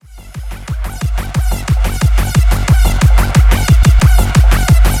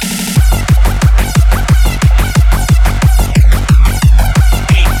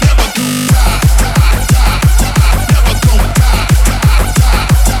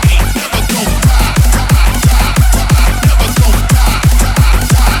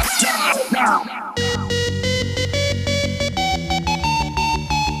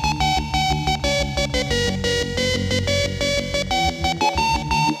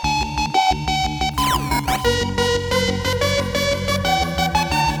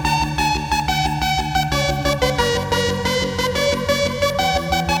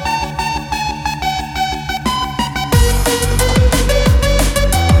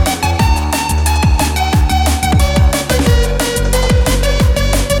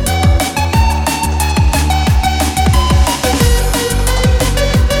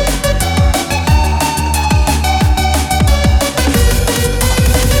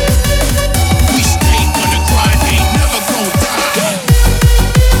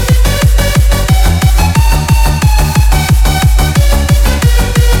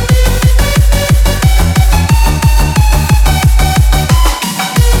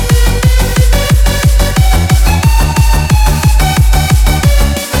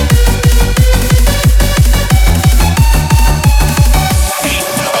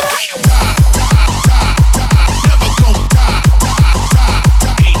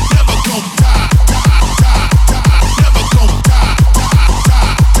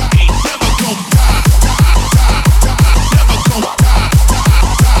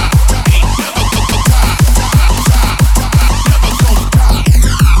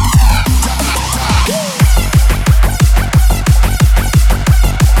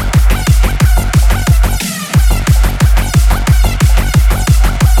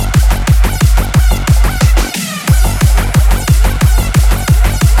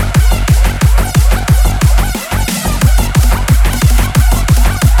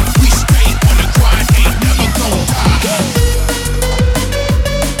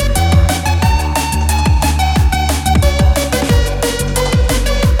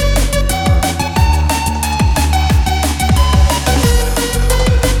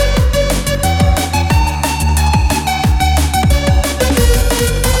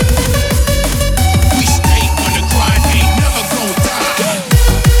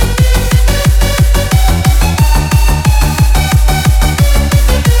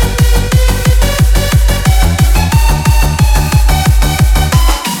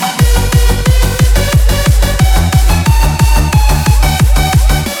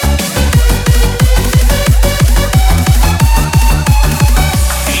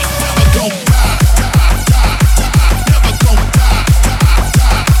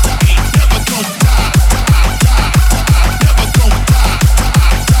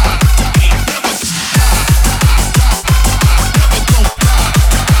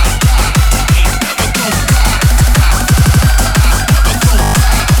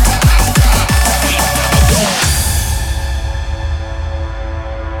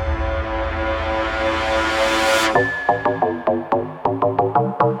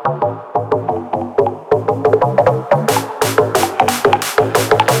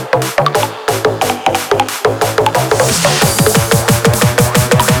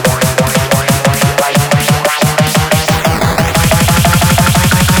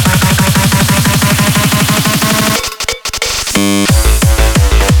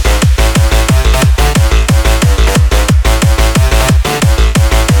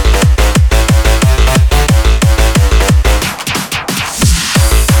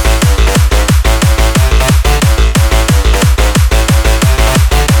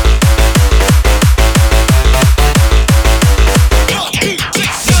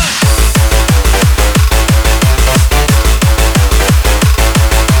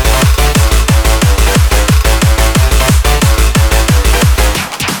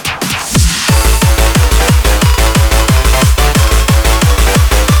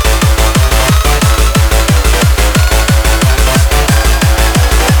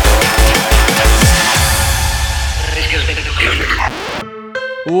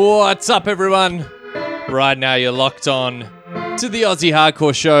What's up, everyone? Right now you're locked on to the Aussie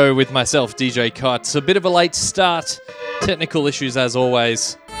Hardcore Show with myself, DJ Cotts. A bit of a late start, technical issues as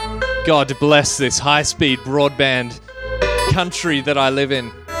always. God bless this high-speed broadband country that I live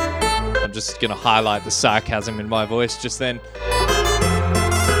in. I'm just going to highlight the sarcasm in my voice just then.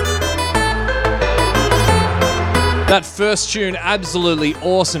 That first tune, absolutely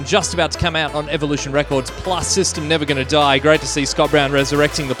awesome. Just about to come out on Evolution Records. Plus System, Never Gonna Die. Great to see Scott Brown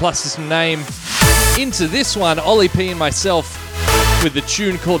resurrecting the Plus System name into this one. Ollie P and myself with the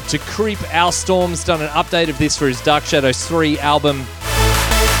tune called To Creep Our Storm's done an update of this for his Dark Shadows 3 album.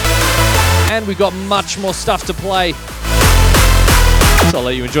 And we've got much more stuff to play. So I'll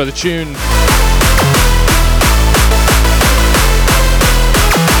let you enjoy the tune.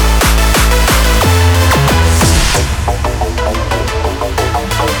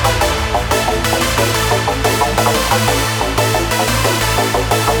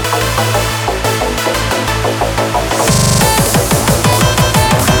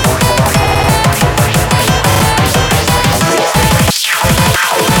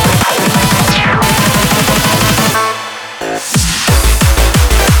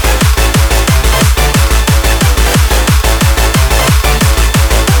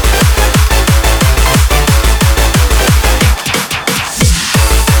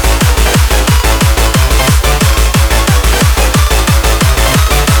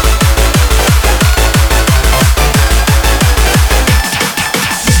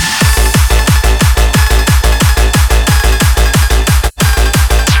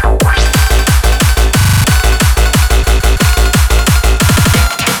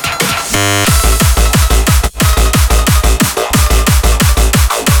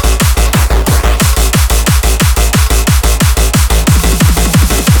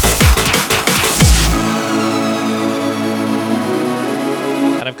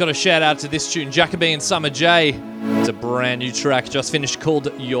 Got a shout out to this tune, Jacoby and Summer J. It's a brand new track just finished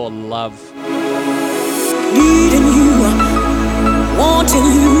called Your Love. Needing you, wanting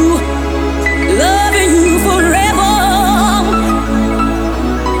you, loving you forever.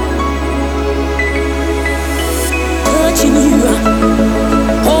 Touching you,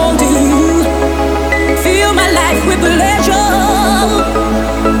 holding you, fill my life with pleasure.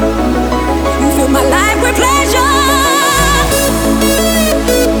 You fill my life with pleasure.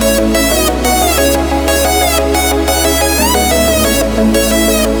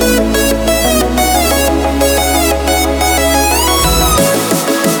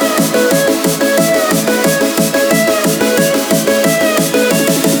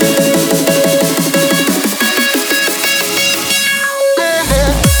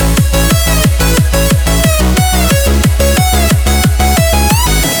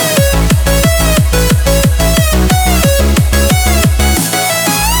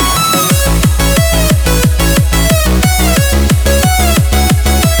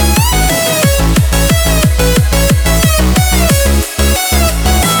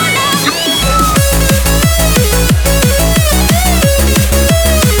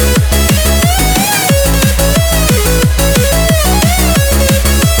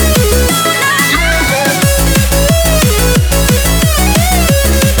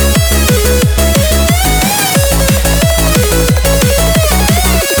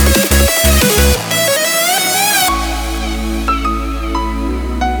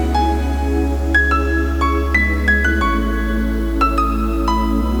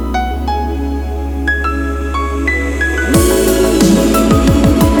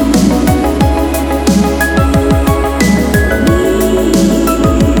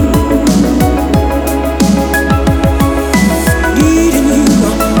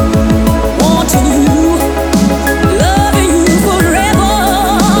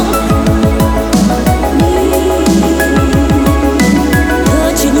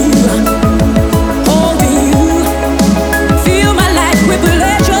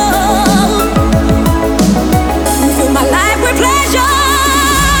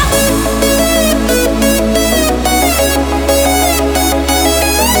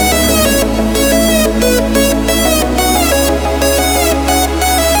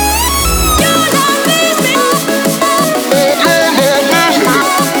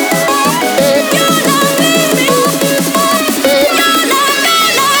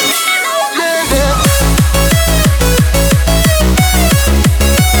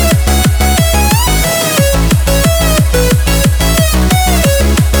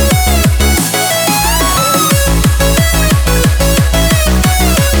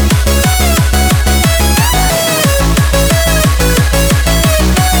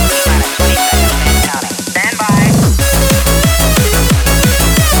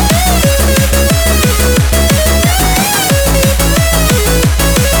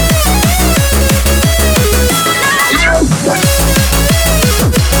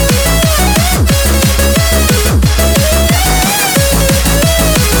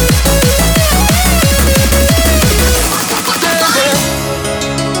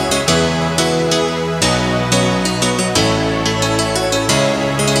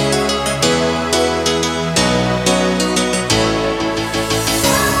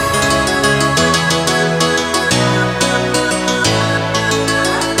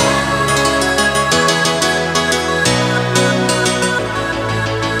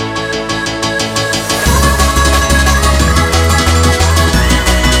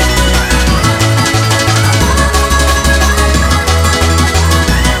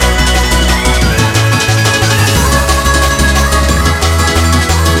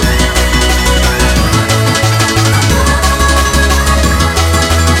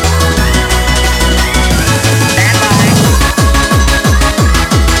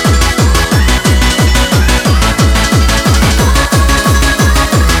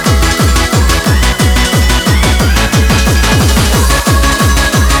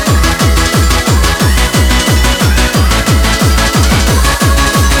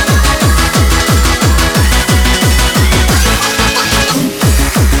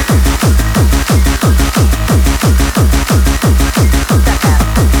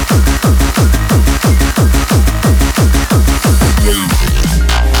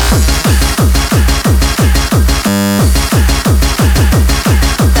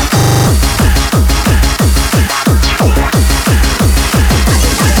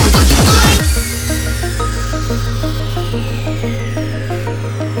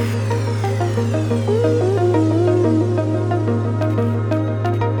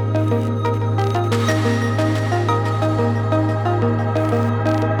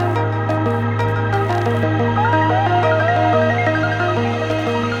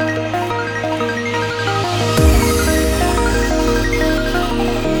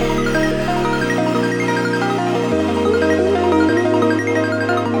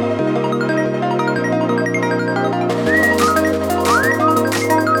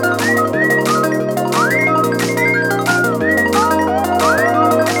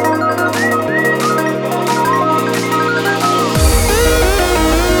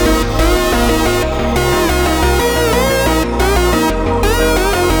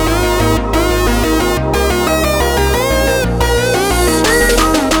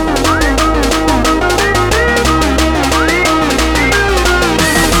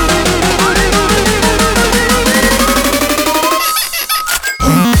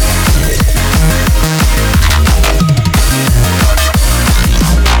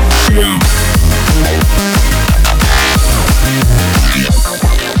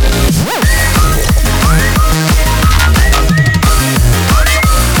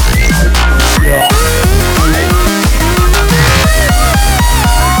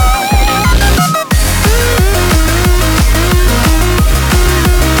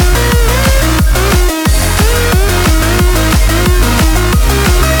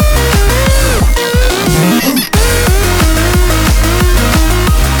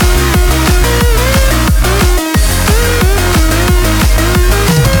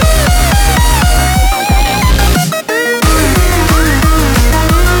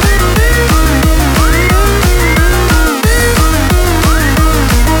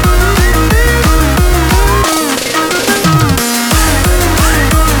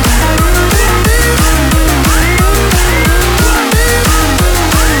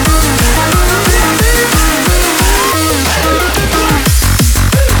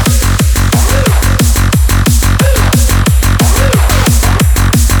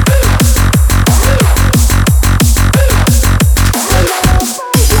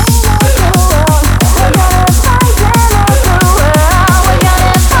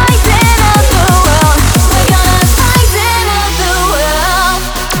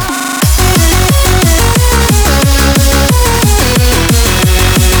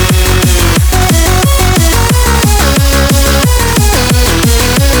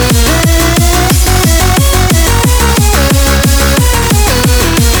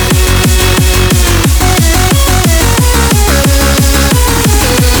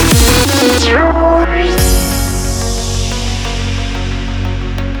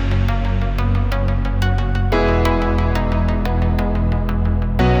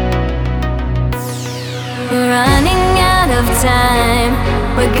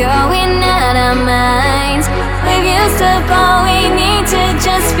 we're going out our minds. We've used up all we need to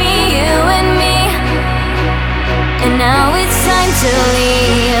just be you and me. And now it's time to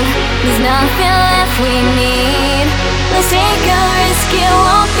leave. There's nothing left we need. Let's take a risk, it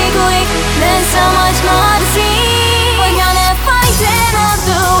won't be quick. There's so much more to see. We're gonna fight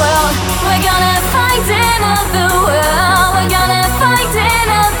another world. We're gonna fight another world. We're gonna fight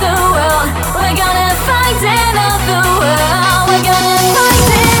another world. We're gonna fight another world. We're gonna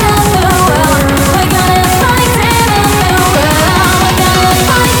fight another world. We're gonna fight another world. We're gonna fight another world.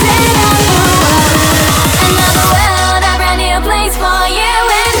 Another world, a brand new place for you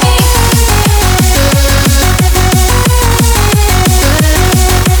and me.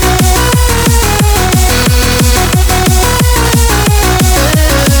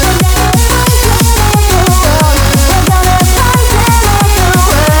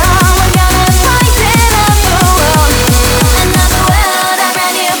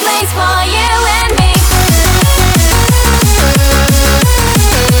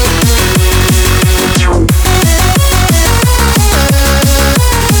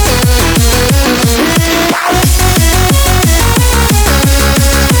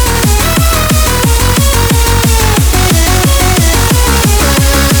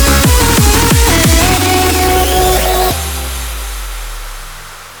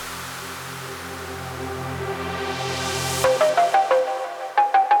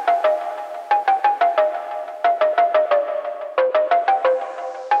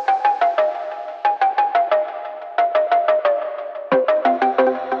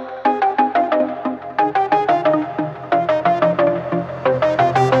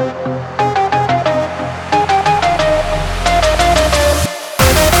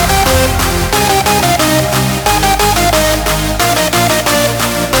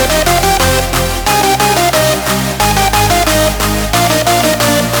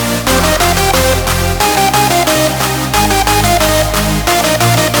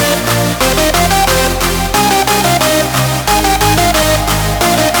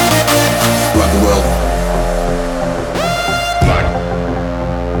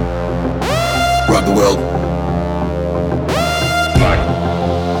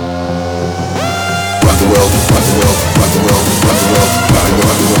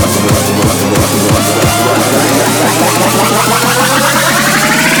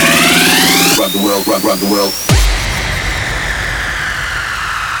 Rock the world.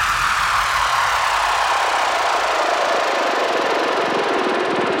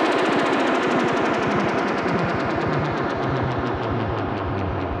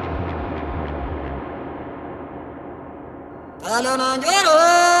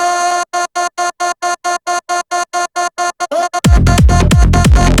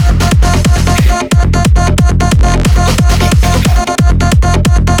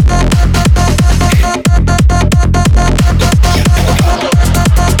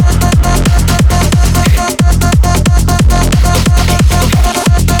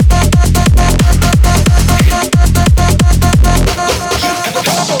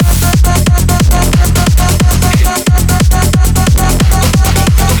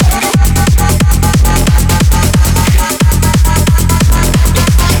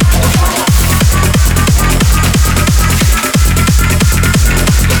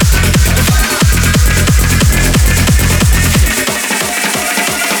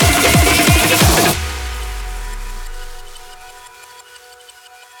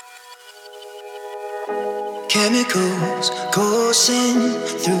 Chemicals coursing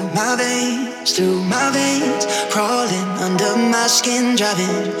through my veins, crawling under my skin,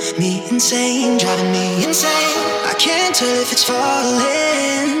 driving me insane. I can't tell if it's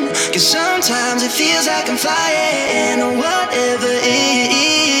falling, 'cause sometimes it feels like I'm flying, or whatever it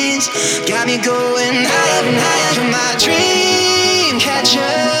is, got me going higher and higher. You're my dream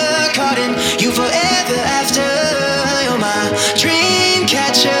catcher, caught in you forever after. You're my dream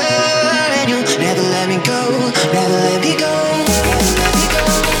catcher, and you'll never let me go, never let me go.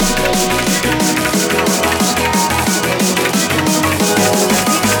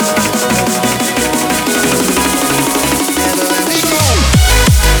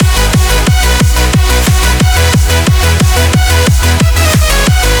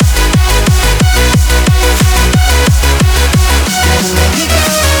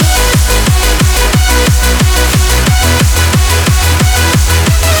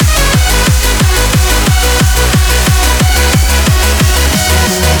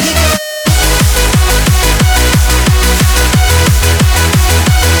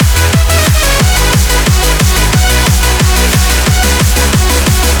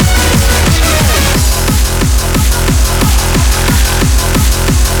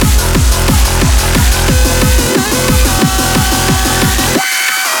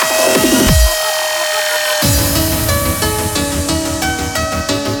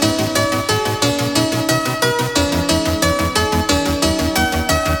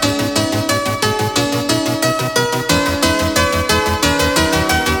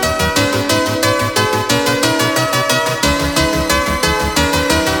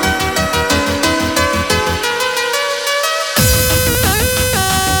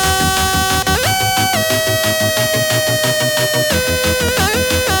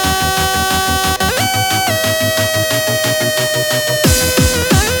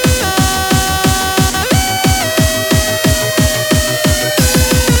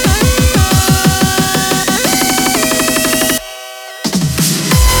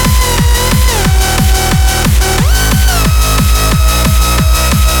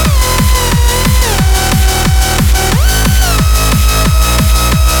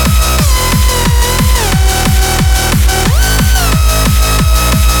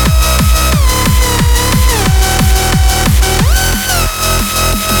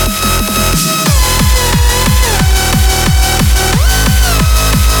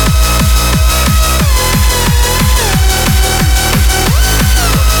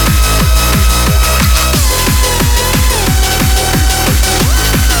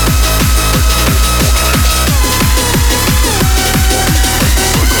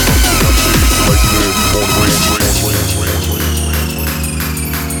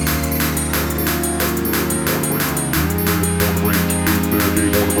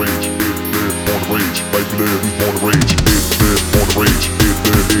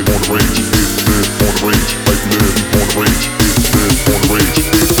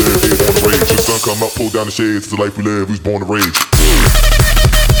 pull down the shades. It's the life we live. Who's born to rage?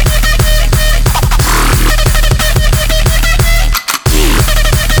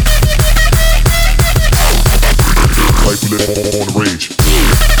 Life we live on the rage.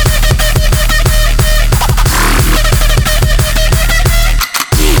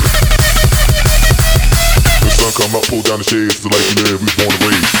 The sun come up, pull down the shades. It's the life we live. Who's born to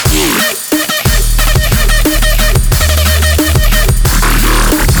rage?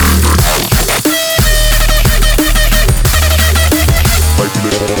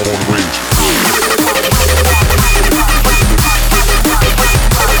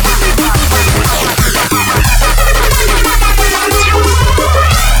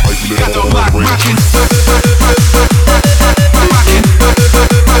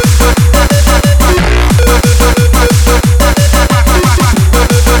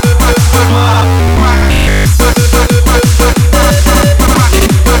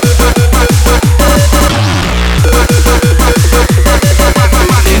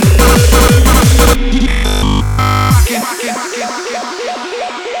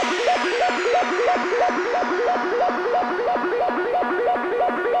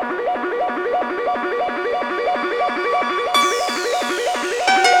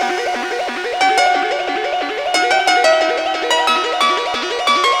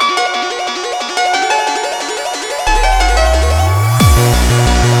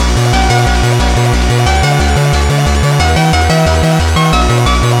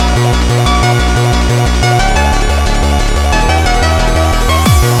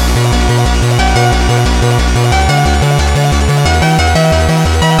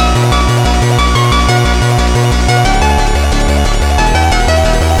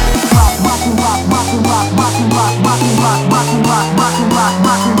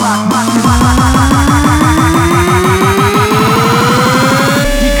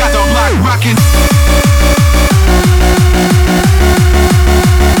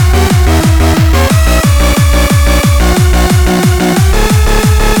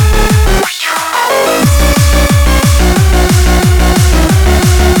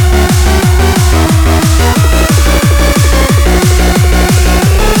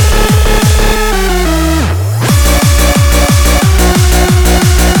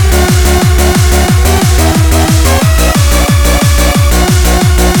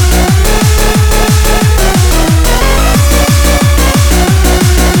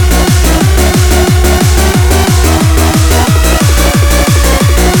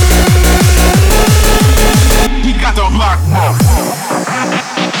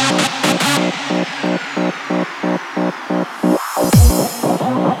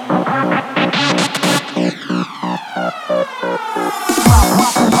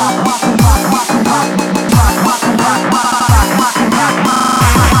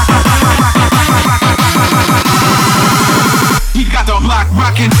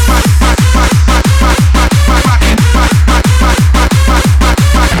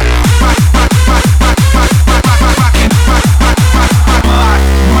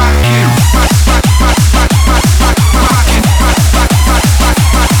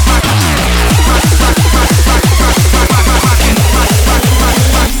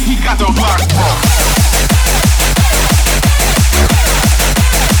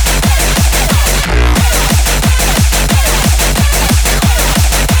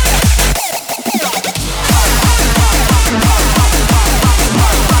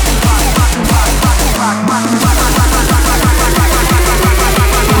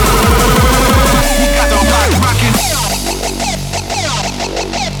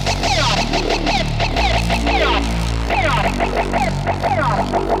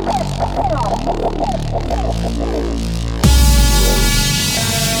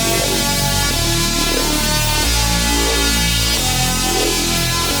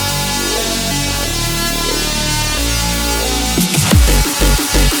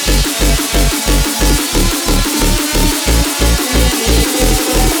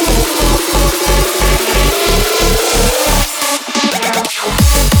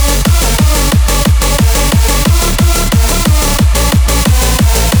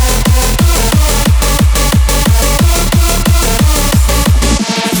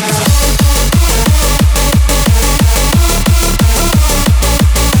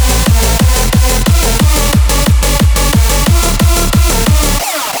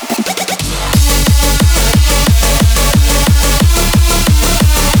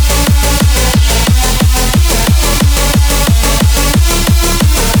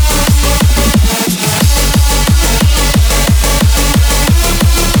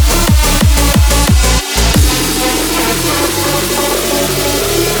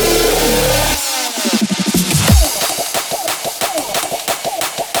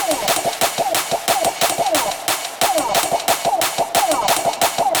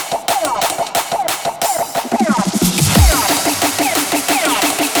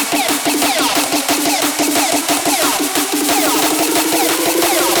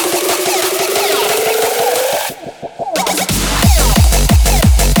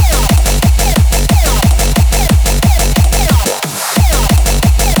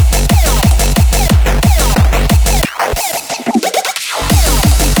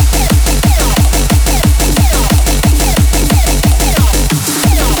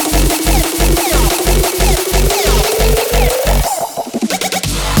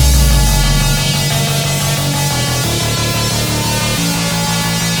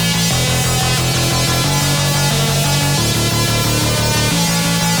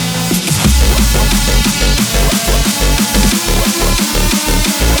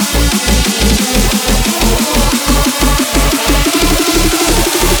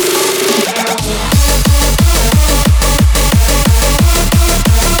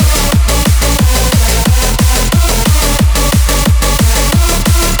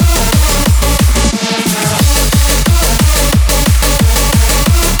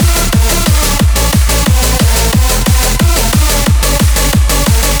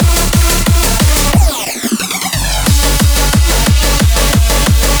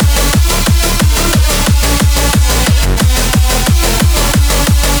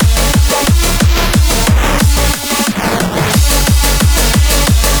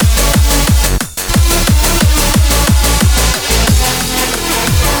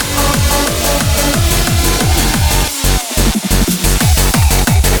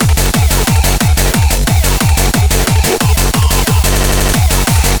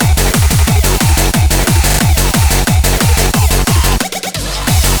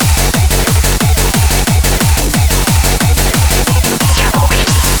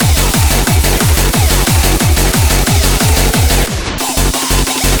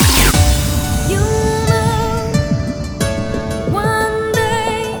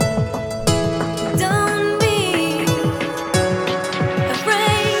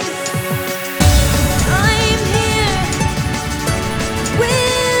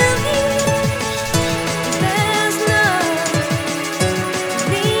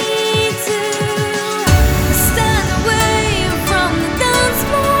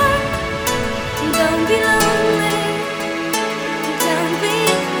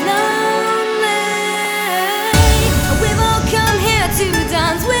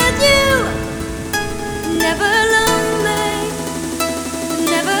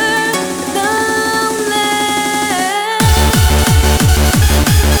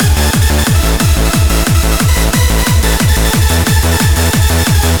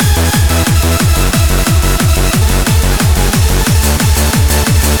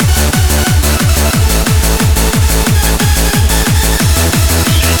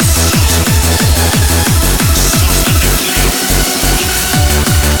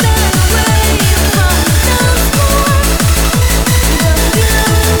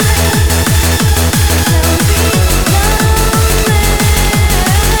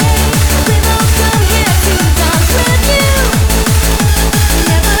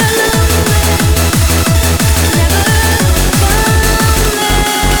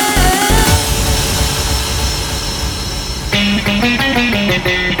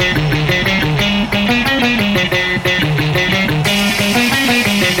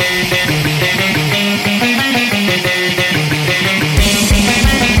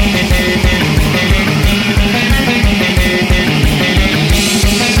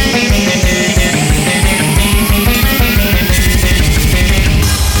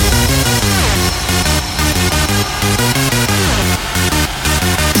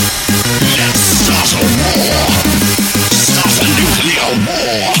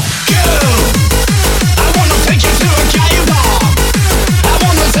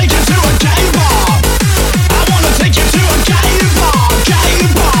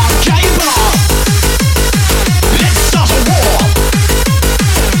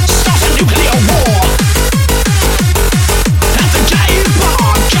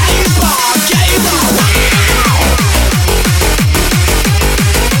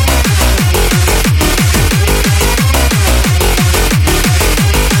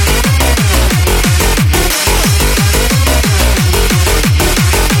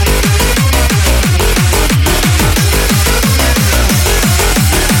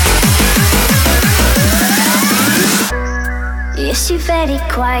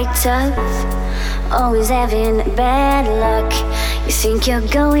 quite tough, always having bad luck. You think you're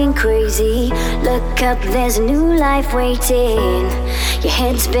going crazy, look up, there's a new life waiting. Your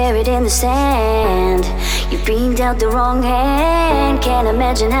head's buried in the sand, you've been dealt the wrong hand. Can't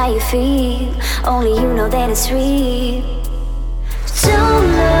imagine how you feel, only you know that it's real. Don't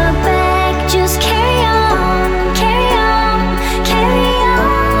look back, just carry on, carry on, carry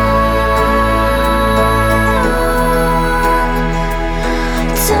on.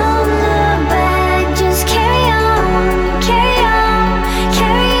 Don't look back, just carry on, carry on,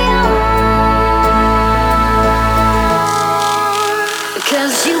 carry on.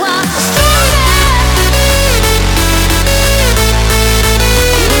 Because you are stronger.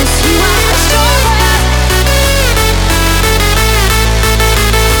 Yes, you are stronger.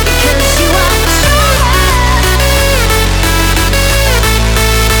 Because you are stronger.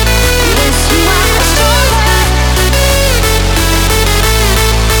 Yes, you are stronger.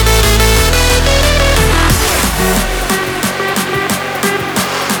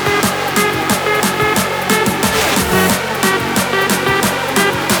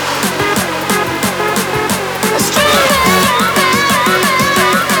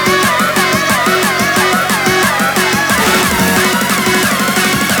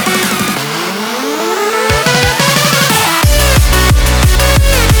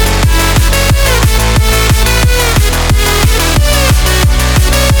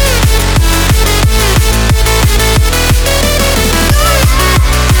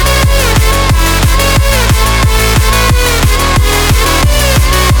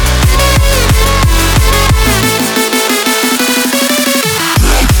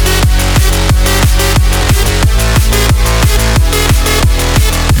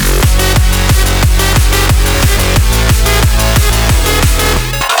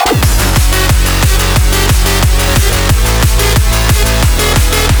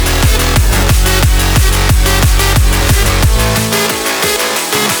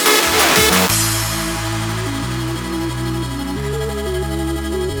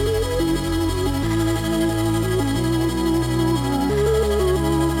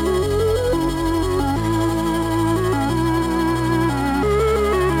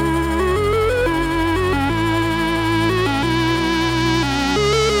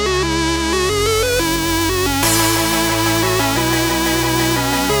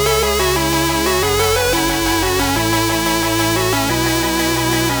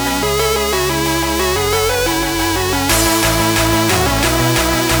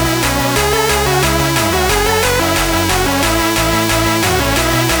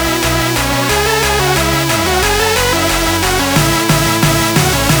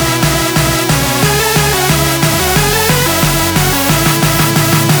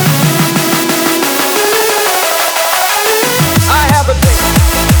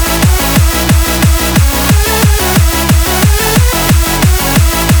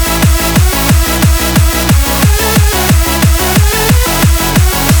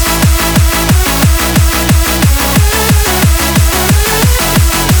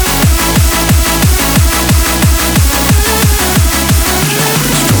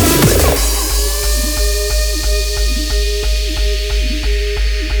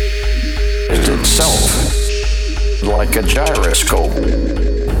 Like a gyroscope.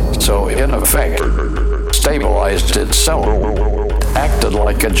 So in effect, stabilized itself, acted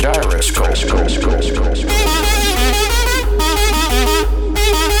like a gyroscope.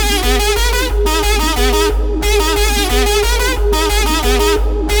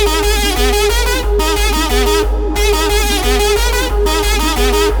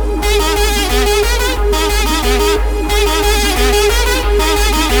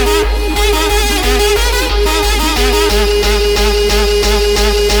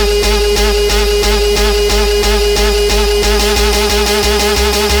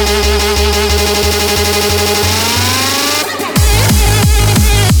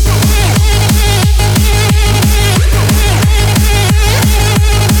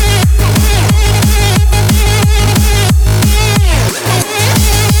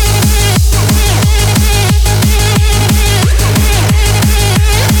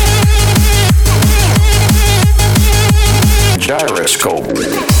 Gyroscope.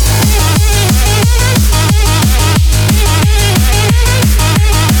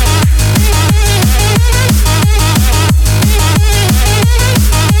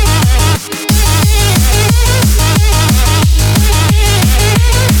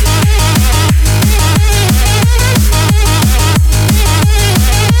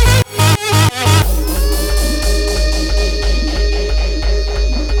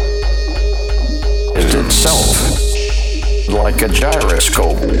 Itself like a gyroscope.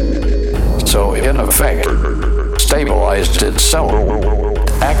 effect, stabilized itself,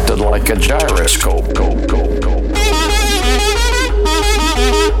 acted like a gyroscope.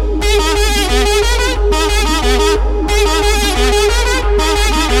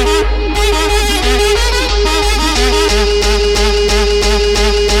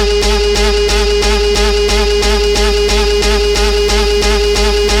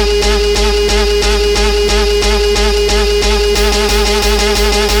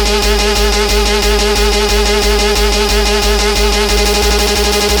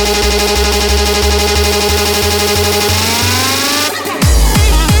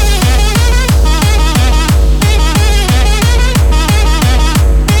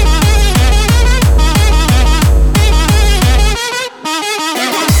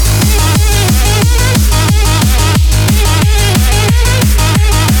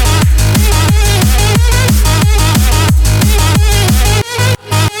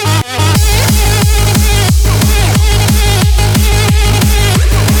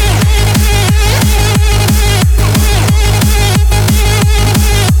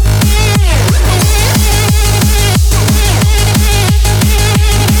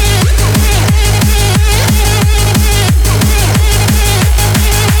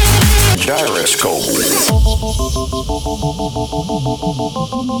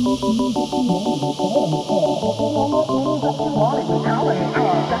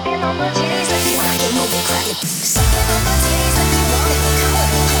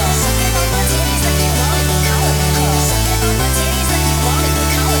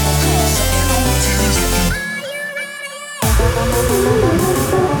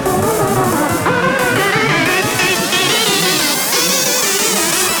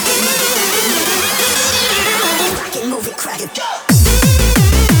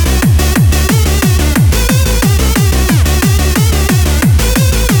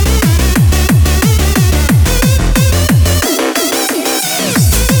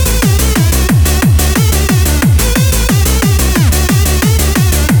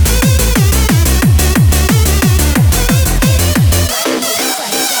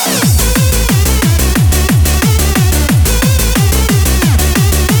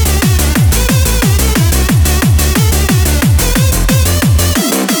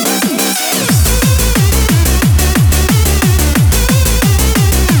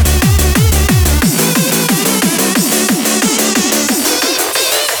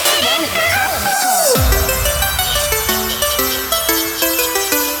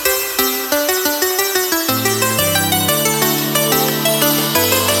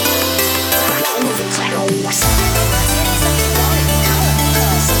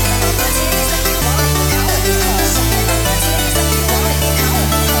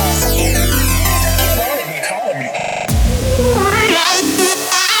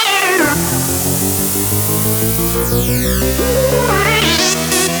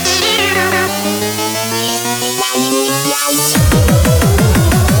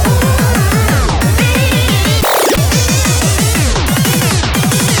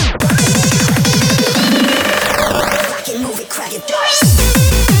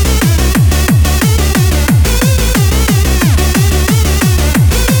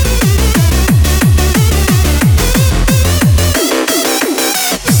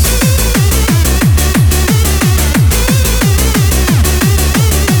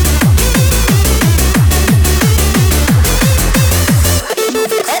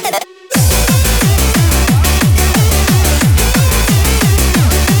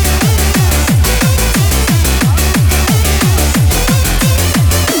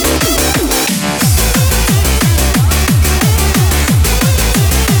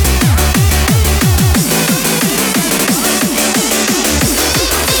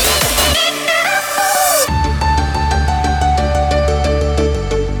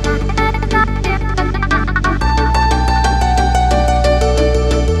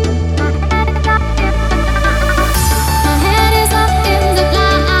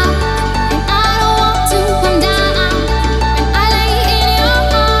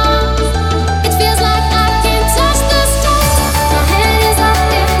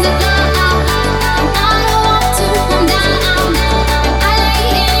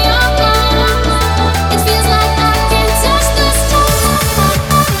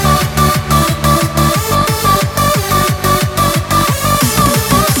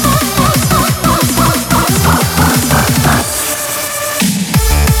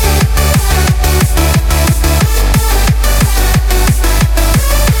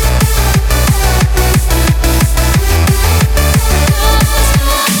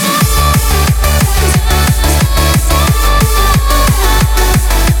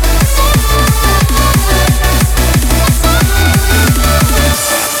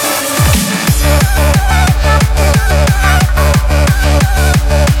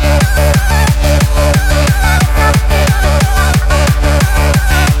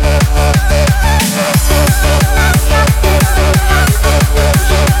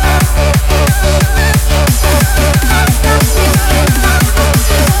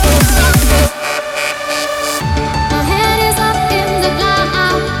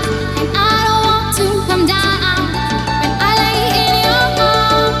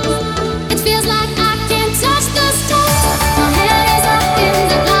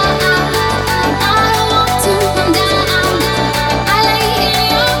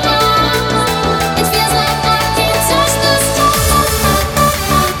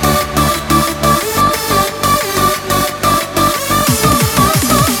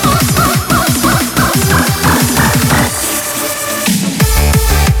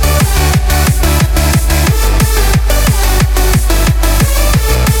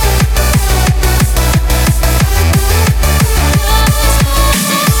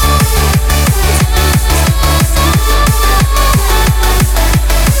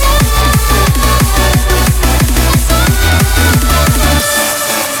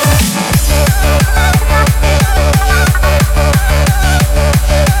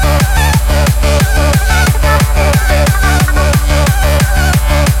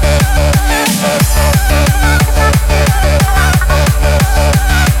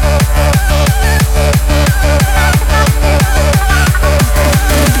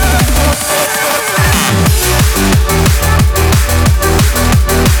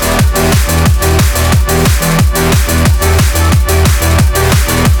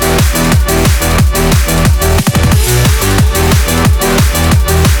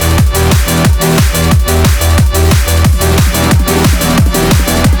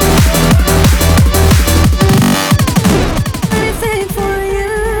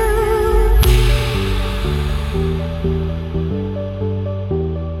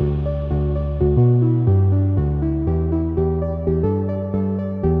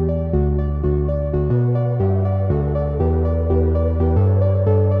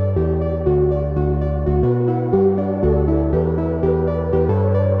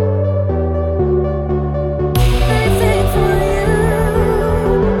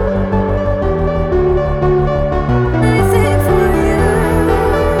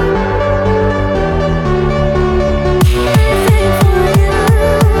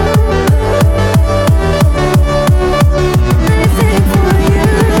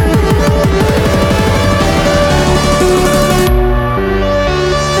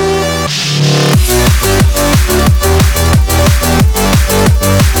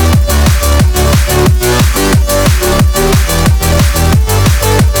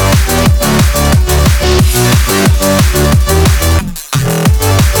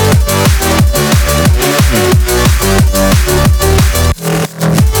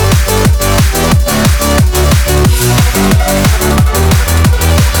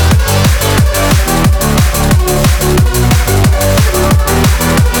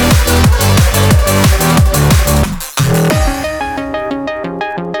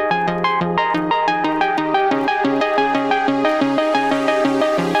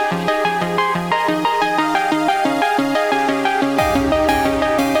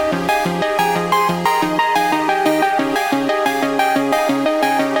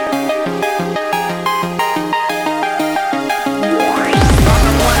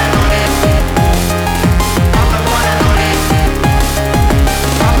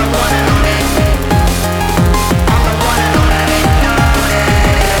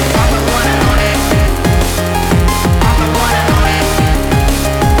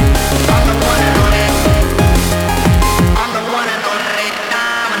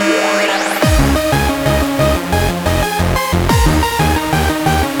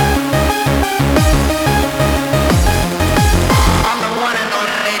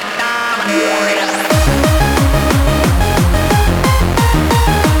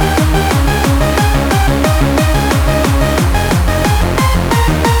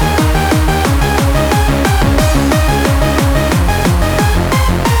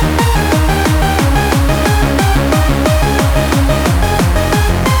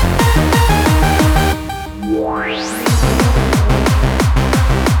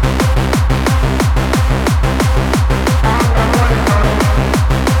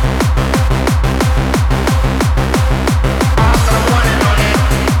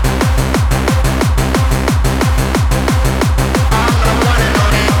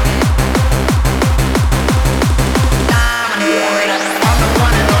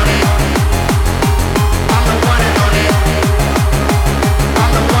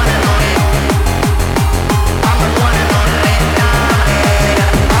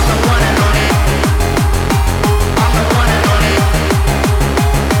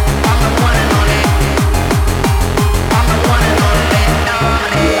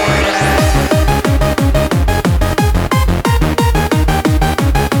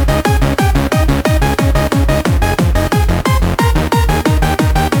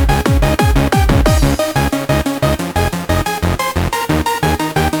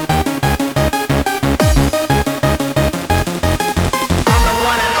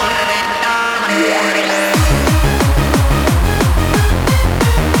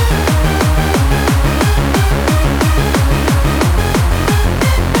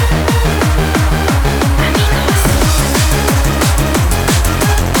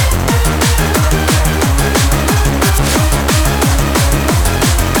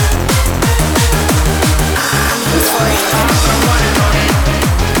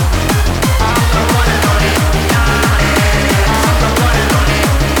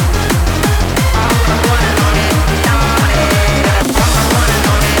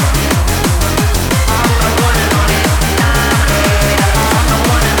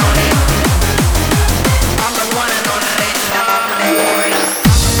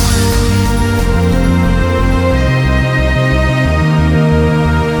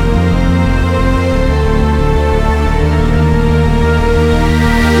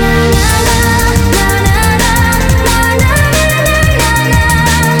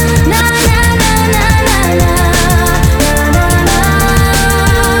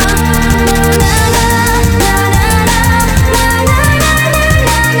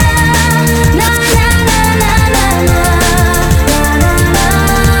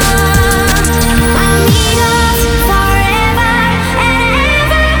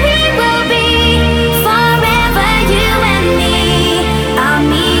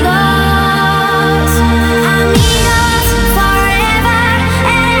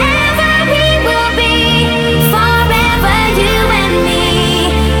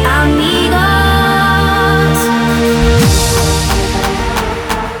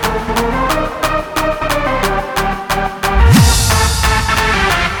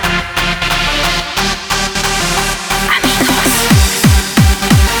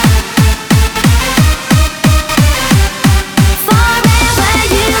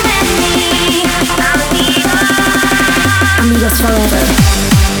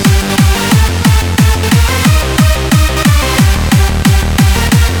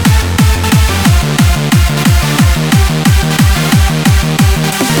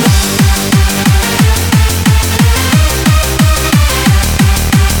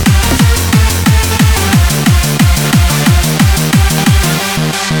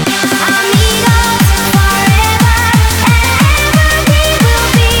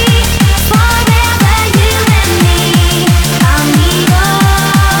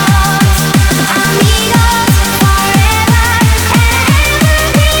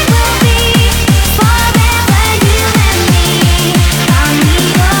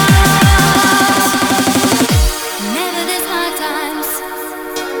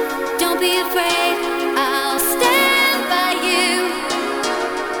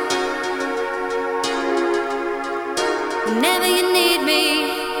 whenever you need me,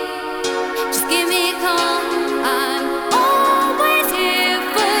 just give me a call. I'm always here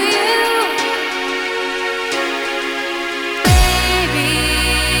for you. Baby,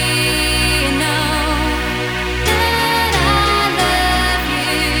 you know that I love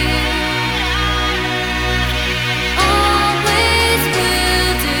you. Always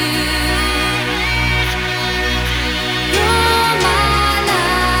will do. You're my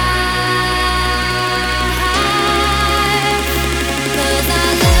life, 'cause I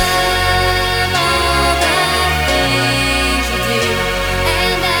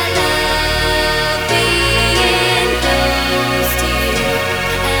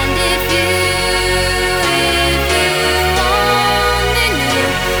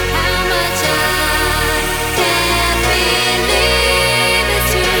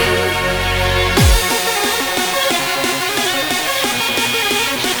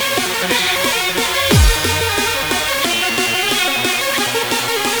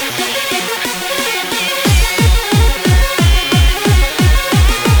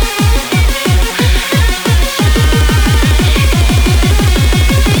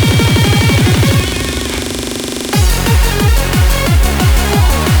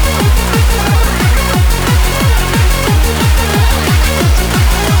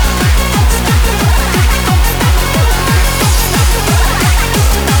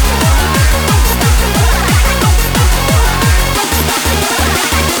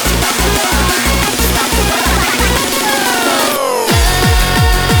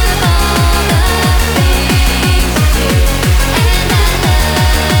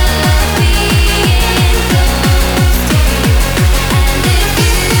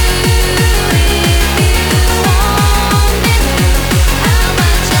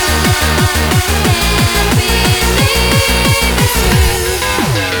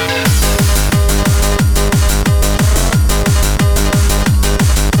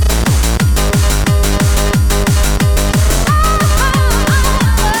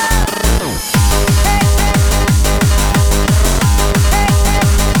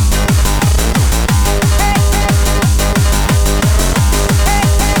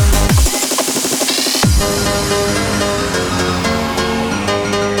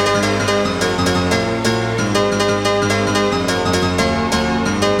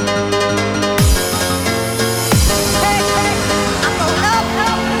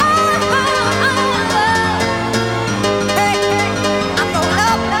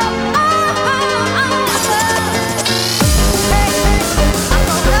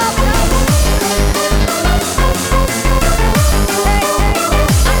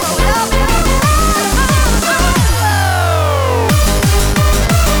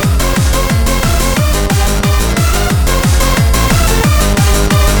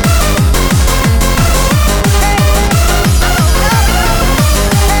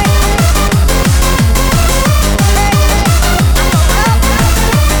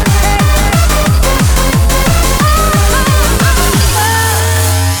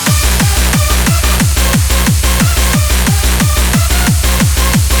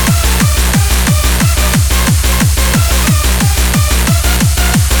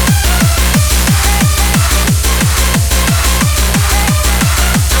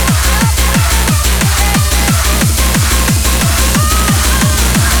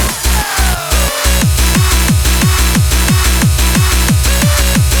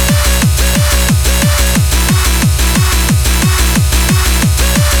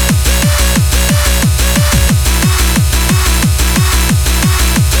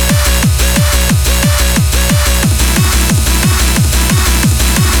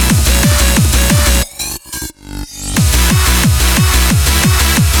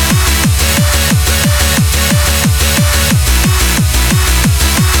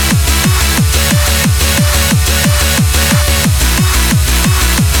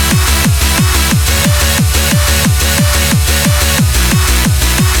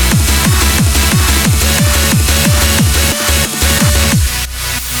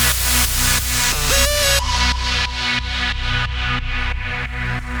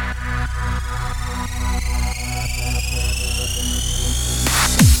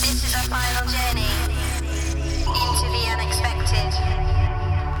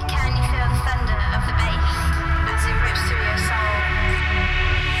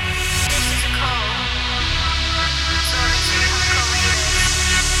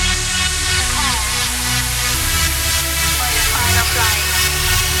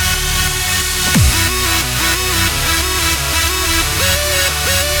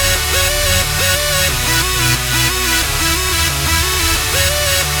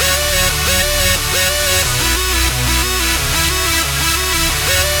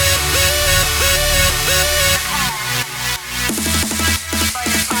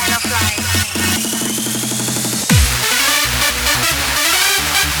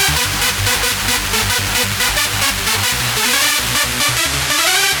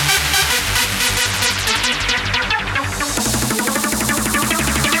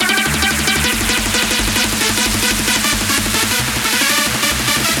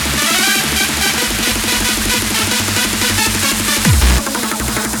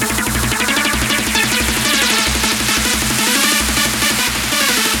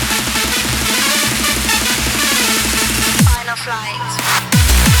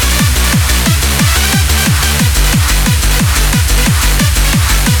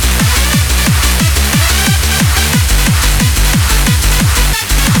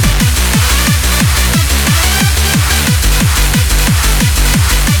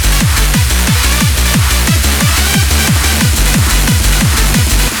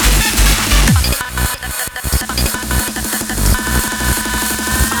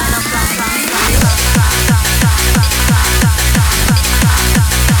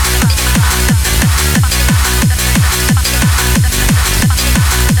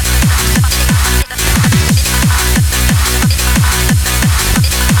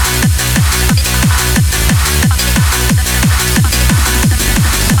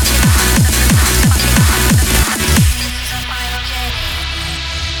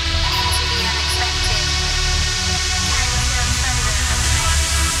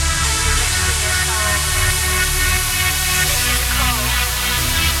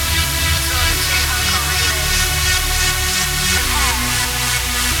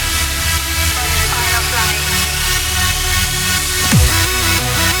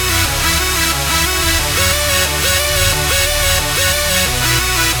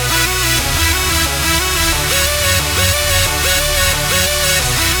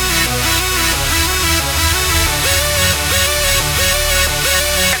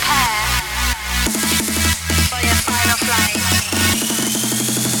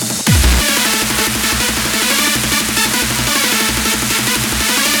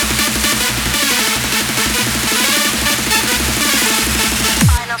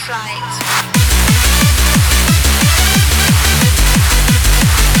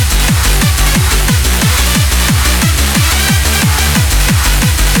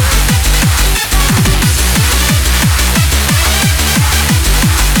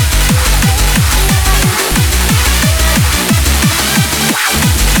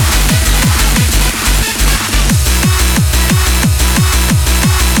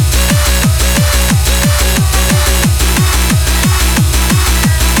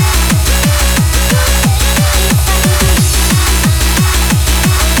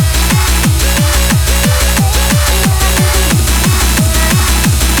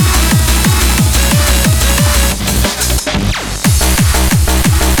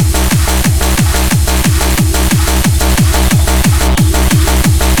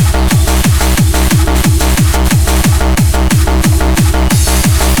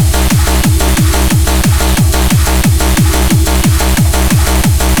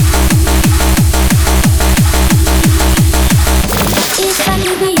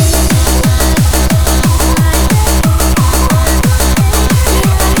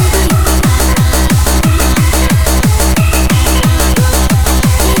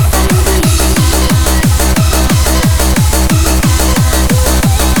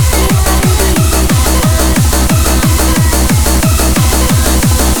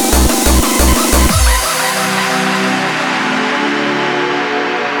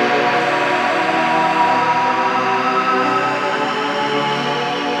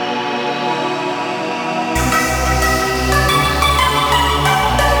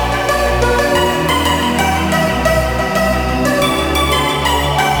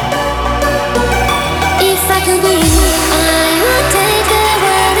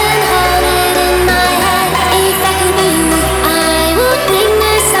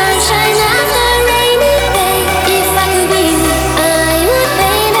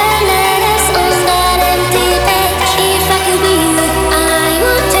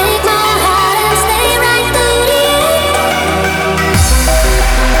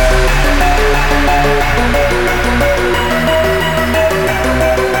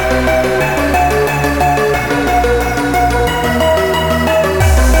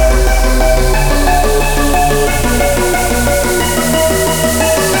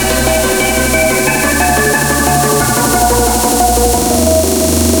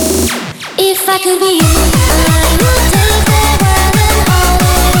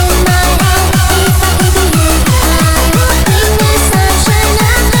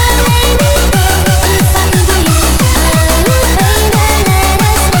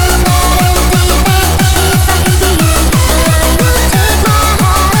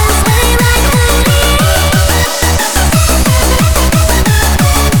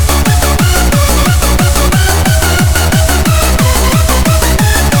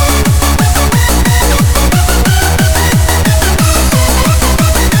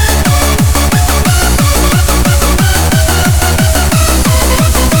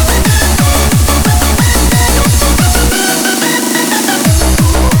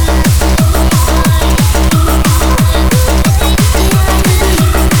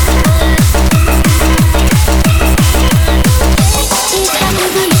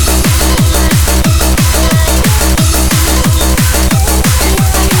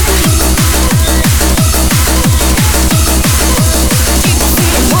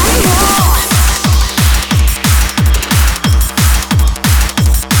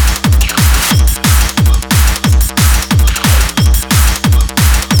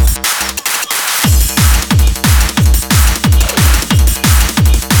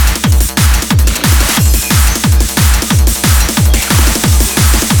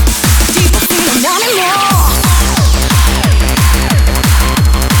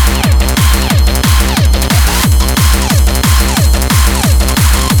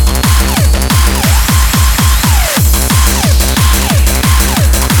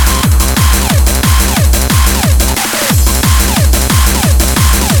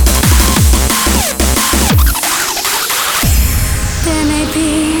might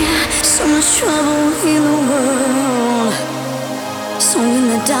be so much trouble in the world. So in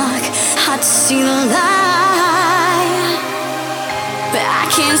the dark, hard to see the light, but I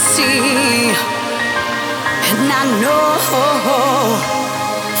can't see, and I know.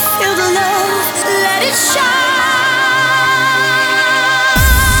 Feel the love, let it shine.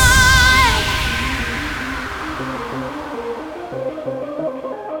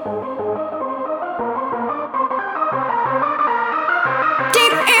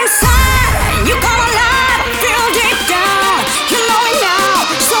 Deep inside, you come alive. Feel deep down, you know it now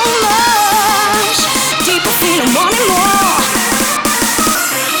so much. Deeper feeling, wanting more.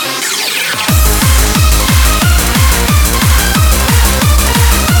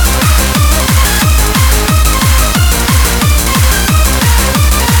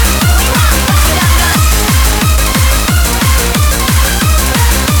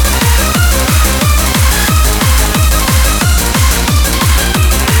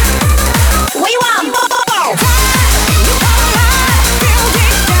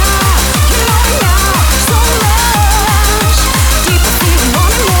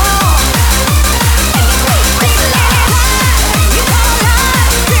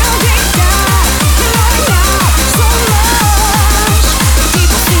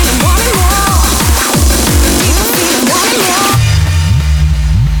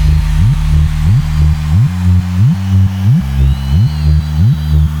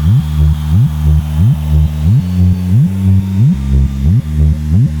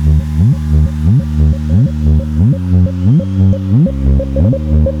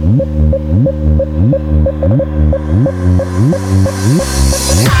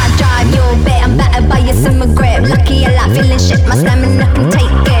 I drive your bit, I'm battered by your summer grip. Lucky a lot, feeling shit, my stamina can take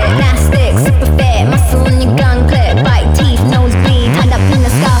it. Plastic, super fit, muscle on your gun clip. Bite teeth, nose bleed, tied up in a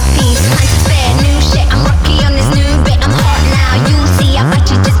scarf piece. Time to spare, new shit, I'm rocky on this new bit. I'm hot now, you see, I fight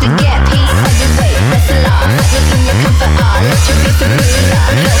you just to get peace. Heavyweight, that's a lot, got you in your comfort art. Let you be superior,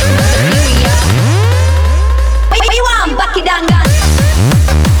 superior. What you want, Bucky Dangan?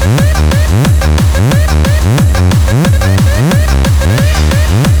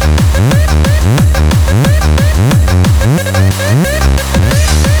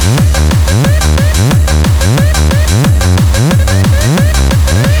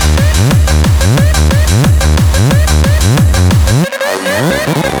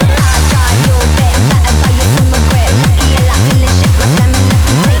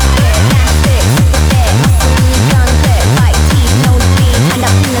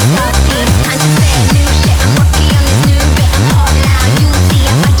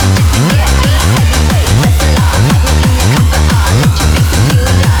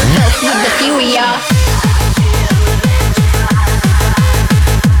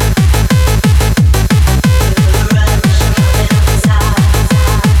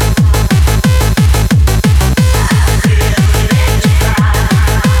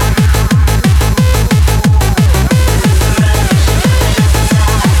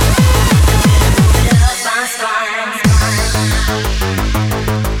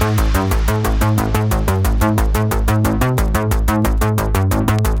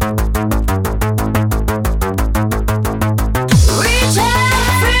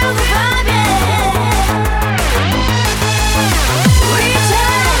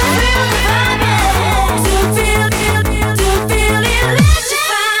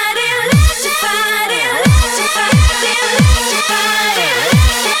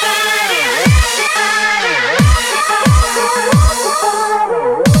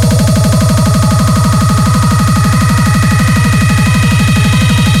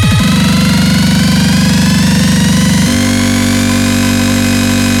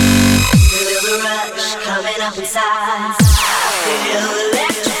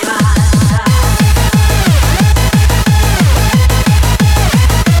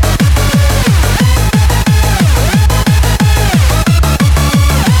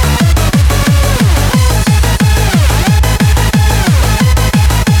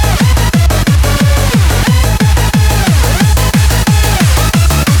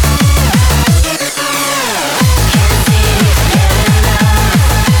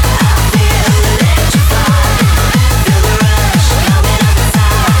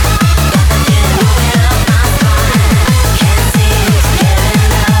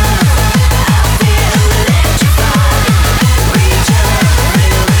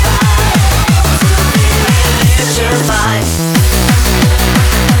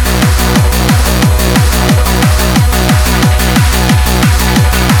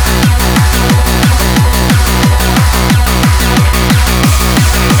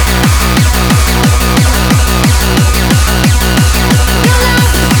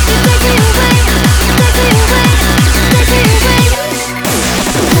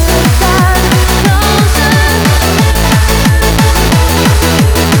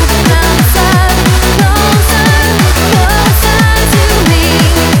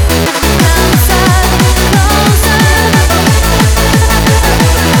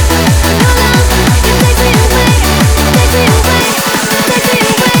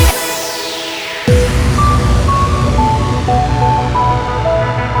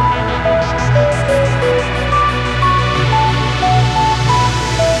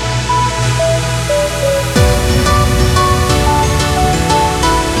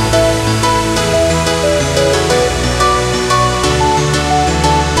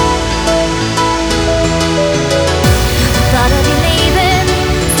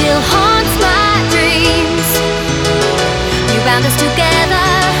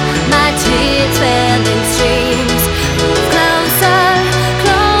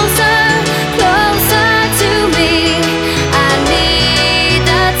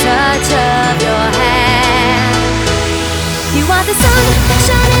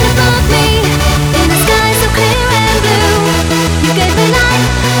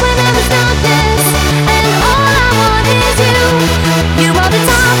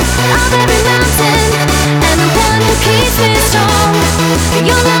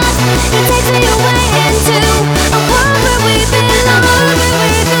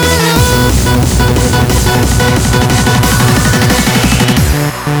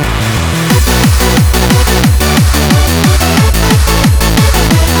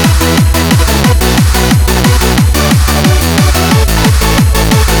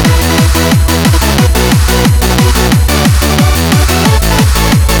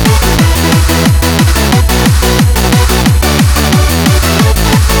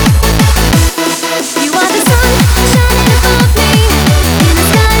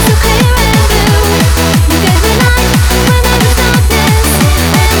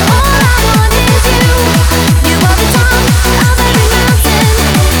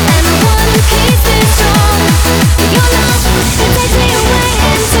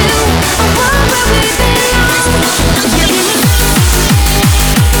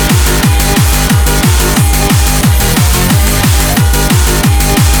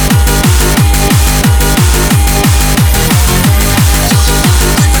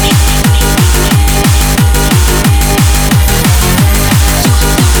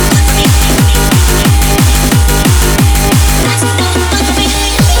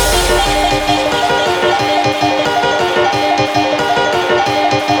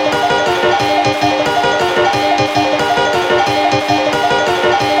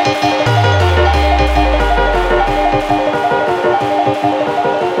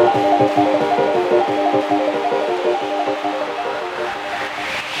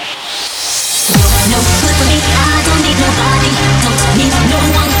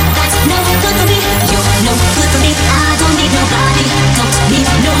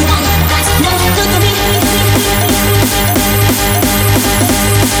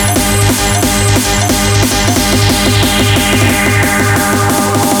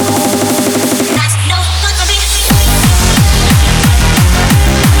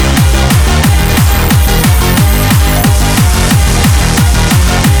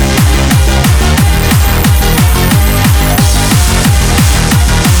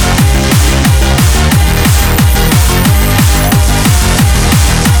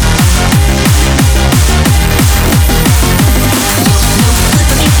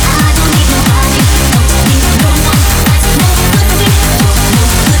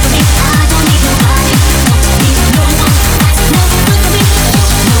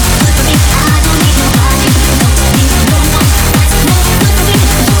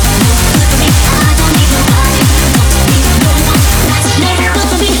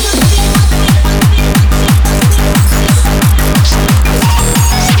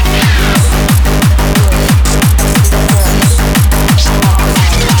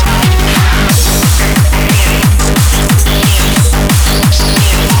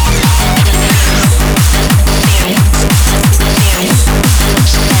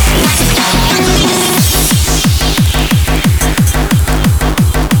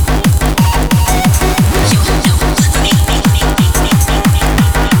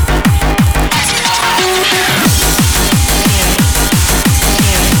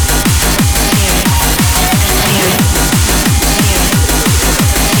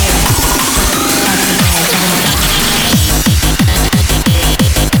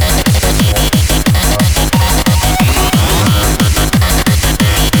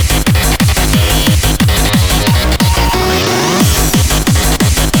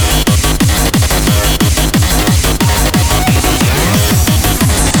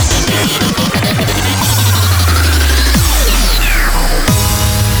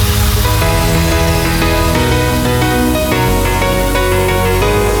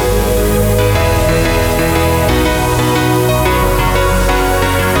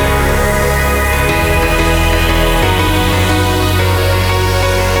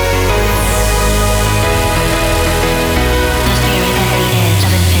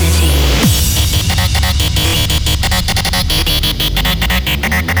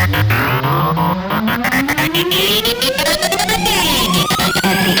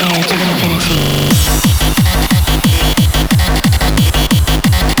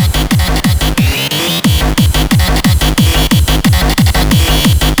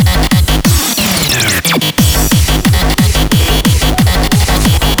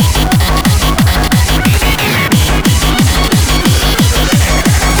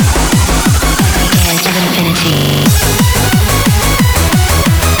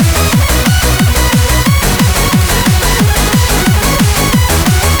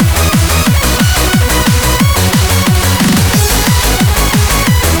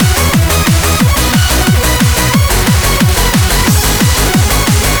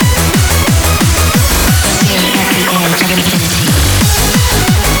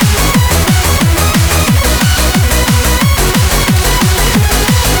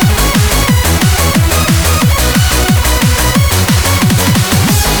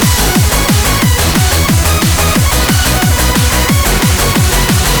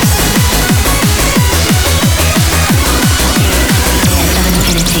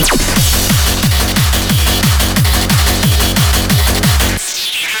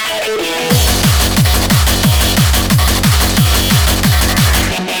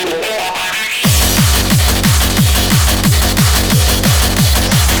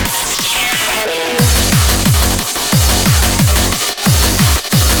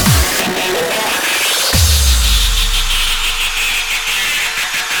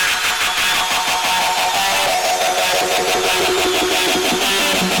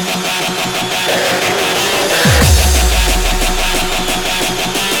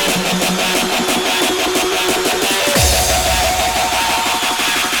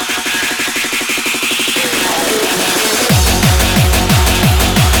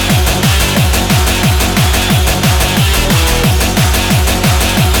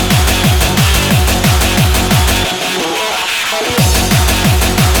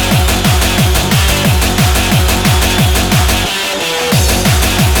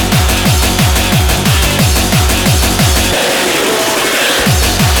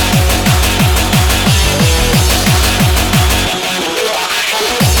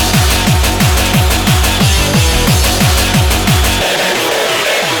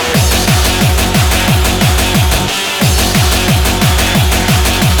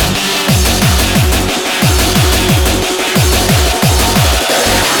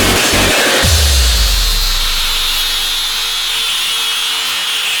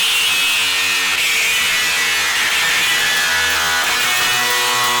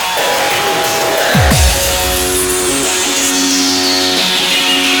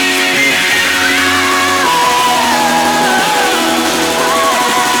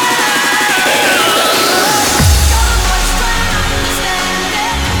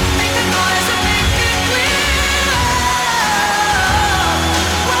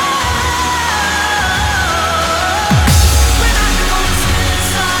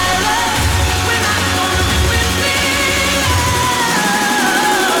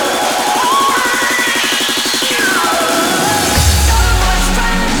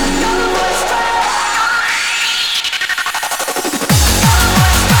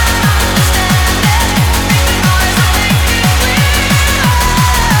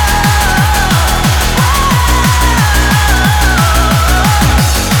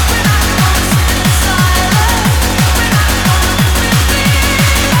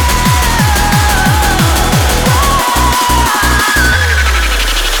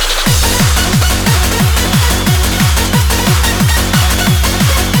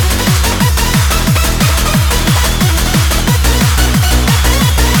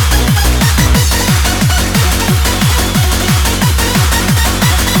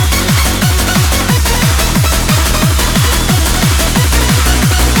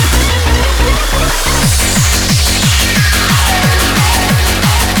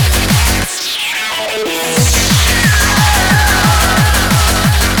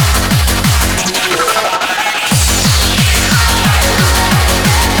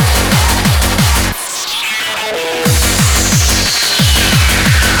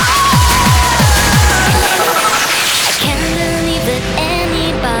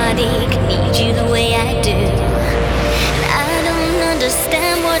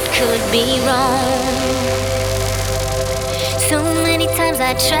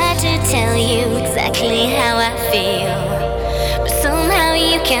 I try to tell you exactly how I feel, but somehow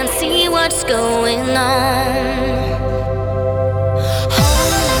you can't see what's going on.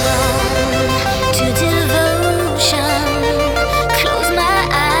 Hold on to devotion, close my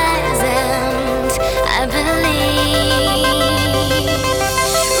eyes and I believe.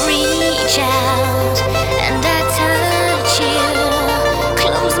 Reach out and I touch you,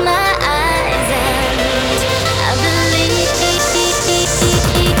 close my eyes and I believe.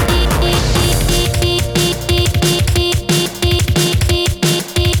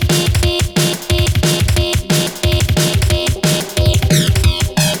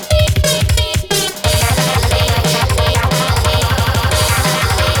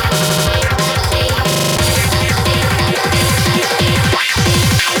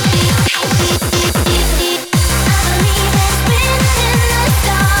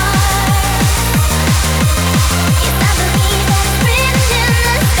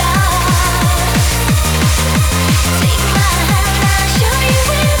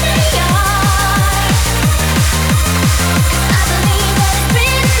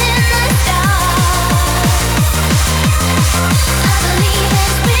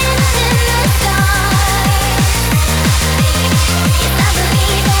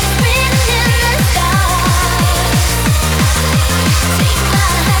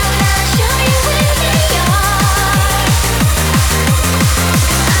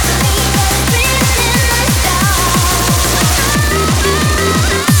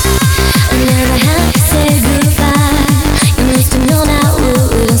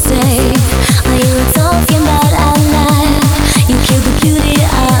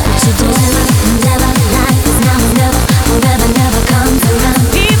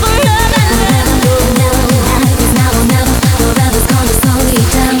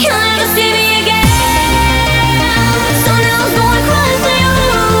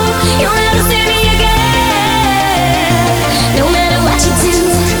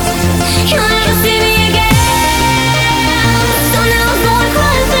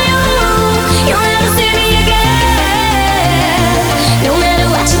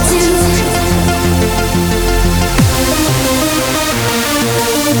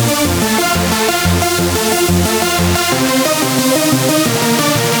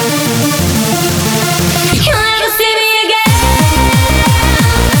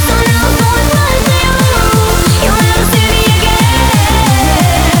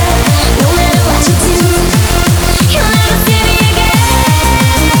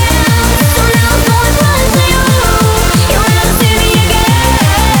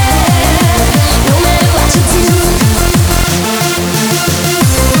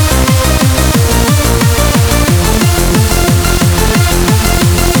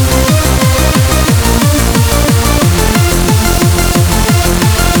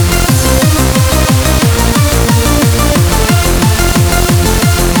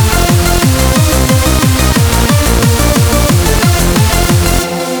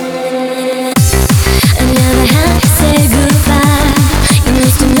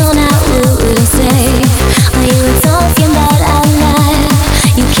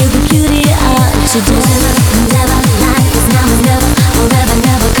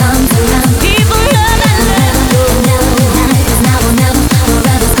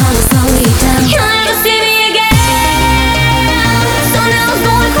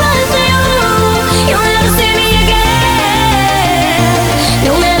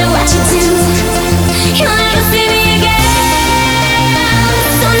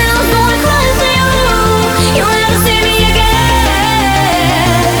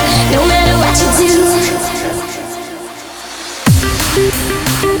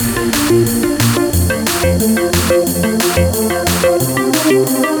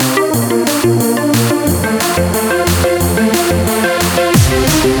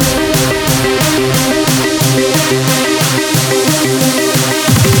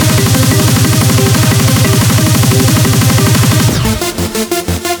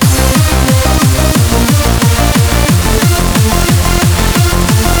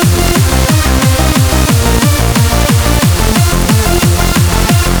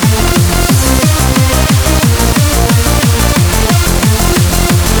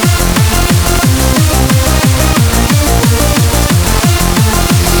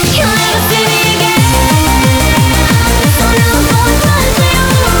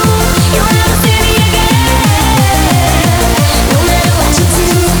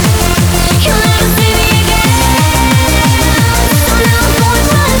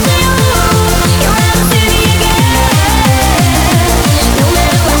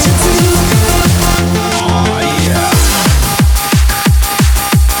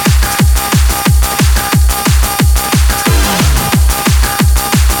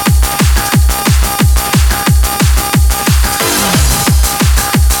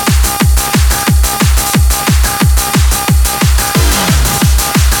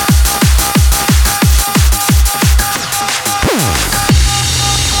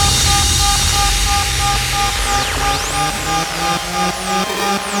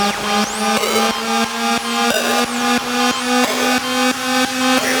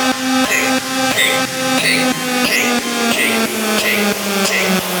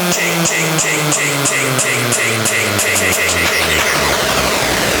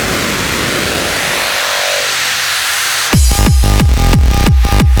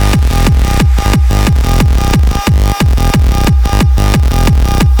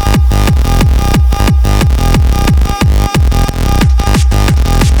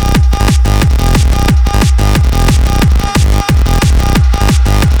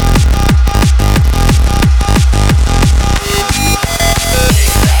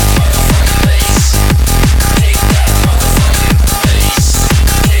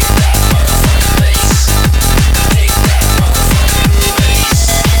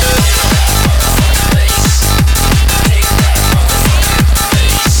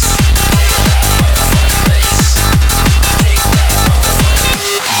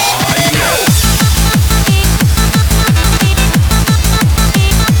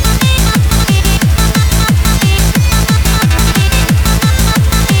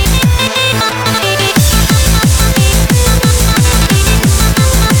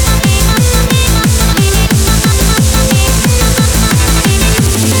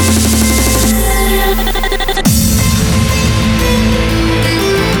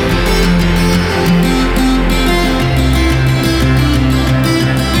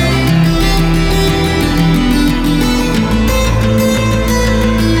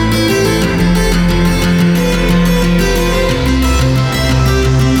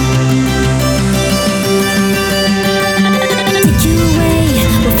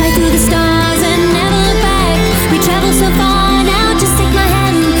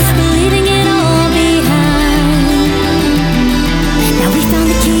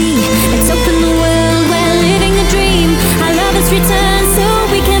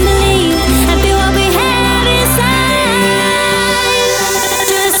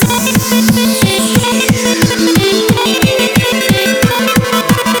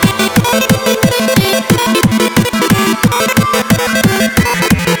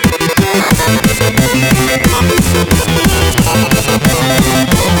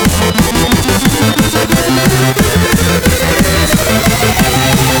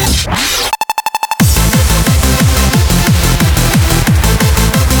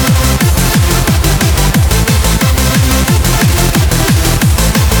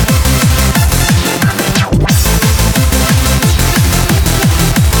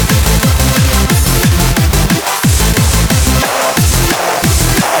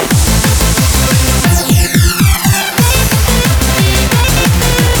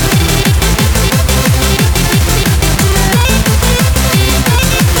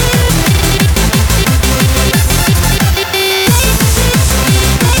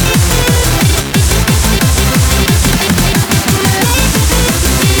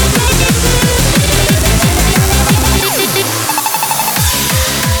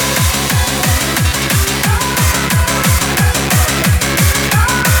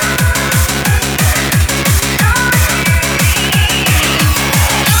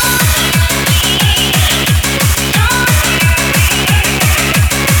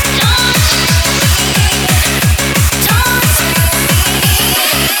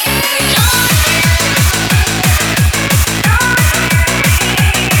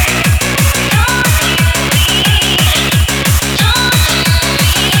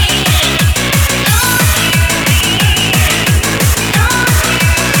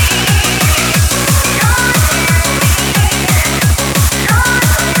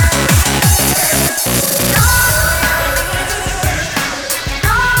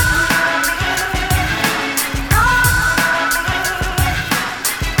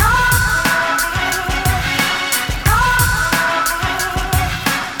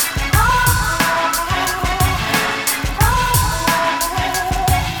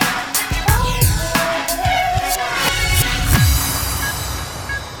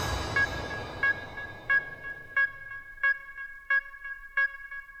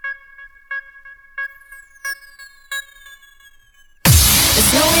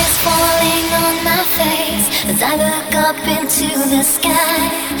 As I look up into the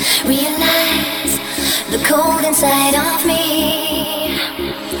sky, realize the cold inside of me.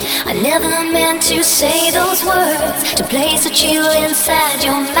 I never meant to say those words, to place a chill inside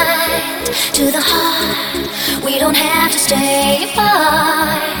your mind. To the heart, we don't have to stay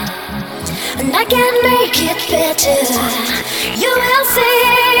apart. And I can make it better, you will see.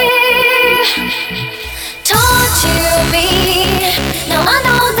 Talk to me, now I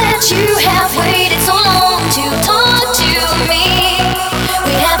know that you have waited so long to talk to me.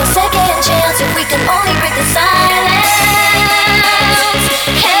 We have a second chance if we can only break the silence.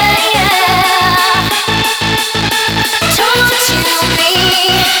 Hey, yeah. Talk to me,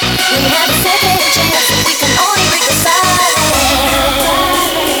 we have a second chance if we can only break the silence.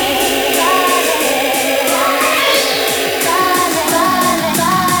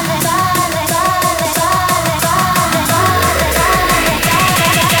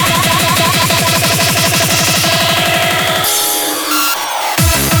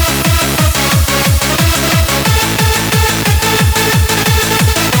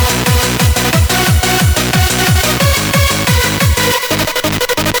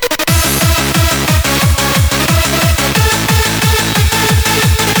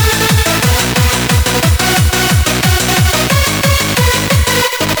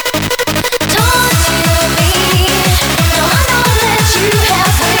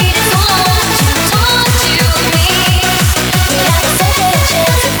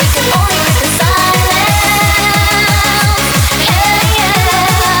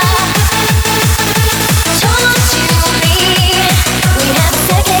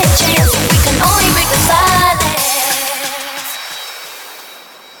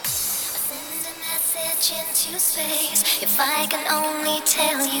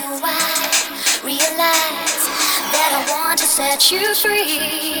 You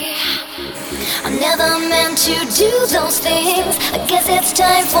free. I never meant to do those things. I guess it's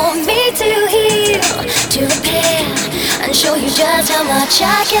time for me to heal, to repair, and show you just how much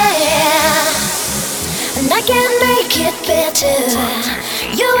I care. And I can make it better,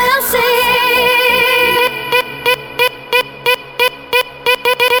 you will see.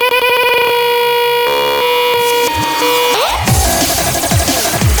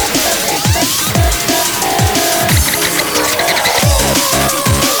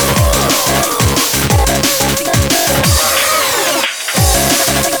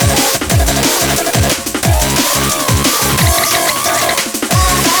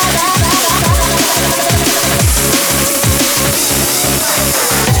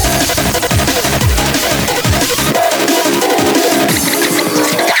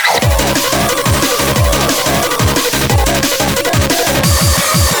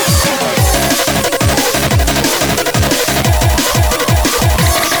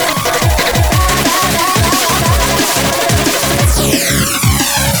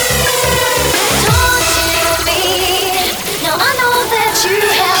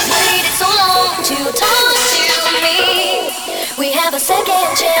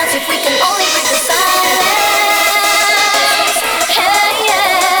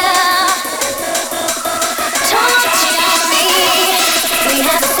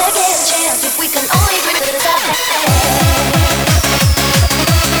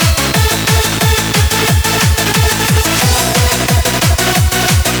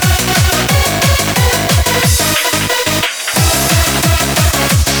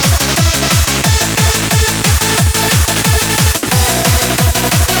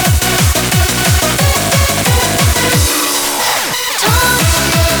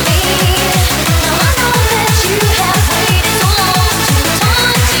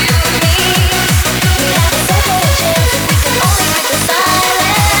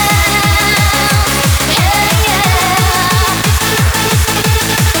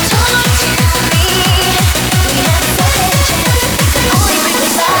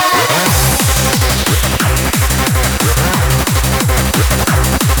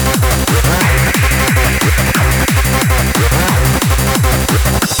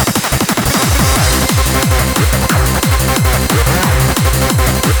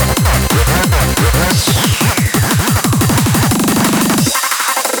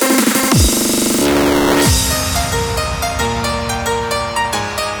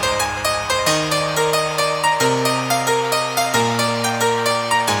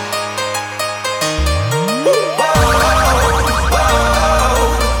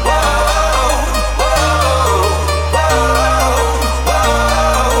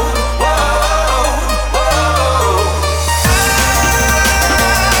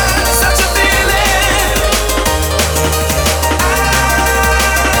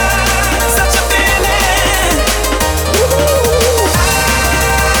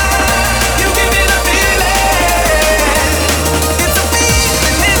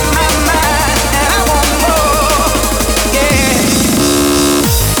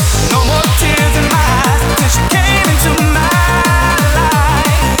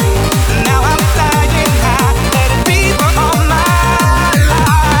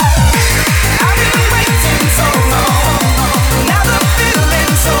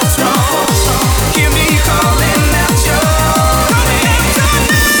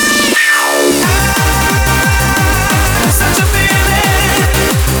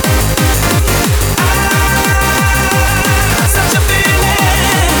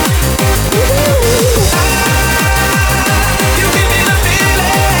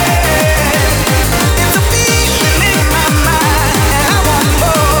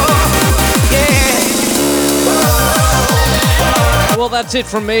 that's it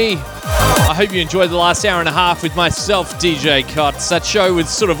from me. I hope you enjoyed the last hour and a half with myself, DJ Cotts. That show was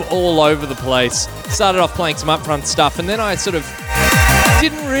sort of all over the place. Started off playing some upfront stuff, and then I sort of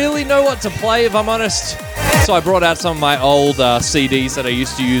didn't really know what to play, if I'm honest. So I brought out some of my old CDs that I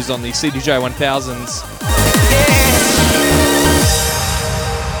used to use on the CDJ 1000s.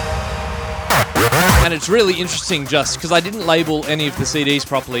 And it's really interesting just because I didn't label any of the CDs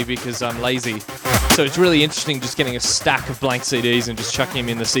properly because I'm lazy. So it's really interesting just getting a stack of blank CDs and just chucking them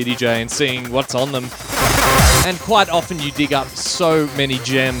in the CDJ and seeing what's on them. And quite often you dig up so many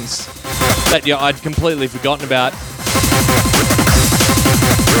gems that I'd completely forgotten about.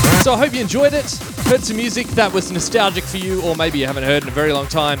 So I hope you enjoyed it, heard some music that was nostalgic for you, or maybe you haven't heard in a very long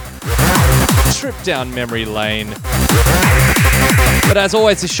time. Trip down memory lane. But as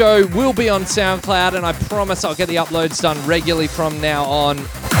always, the show will be on SoundCloud, and I promise I'll get the uploads done regularly from now on,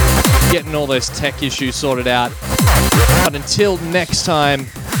 getting all those tech issues sorted out. But until next time,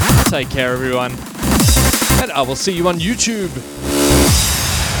 take care everyone, and I will see you on YouTube.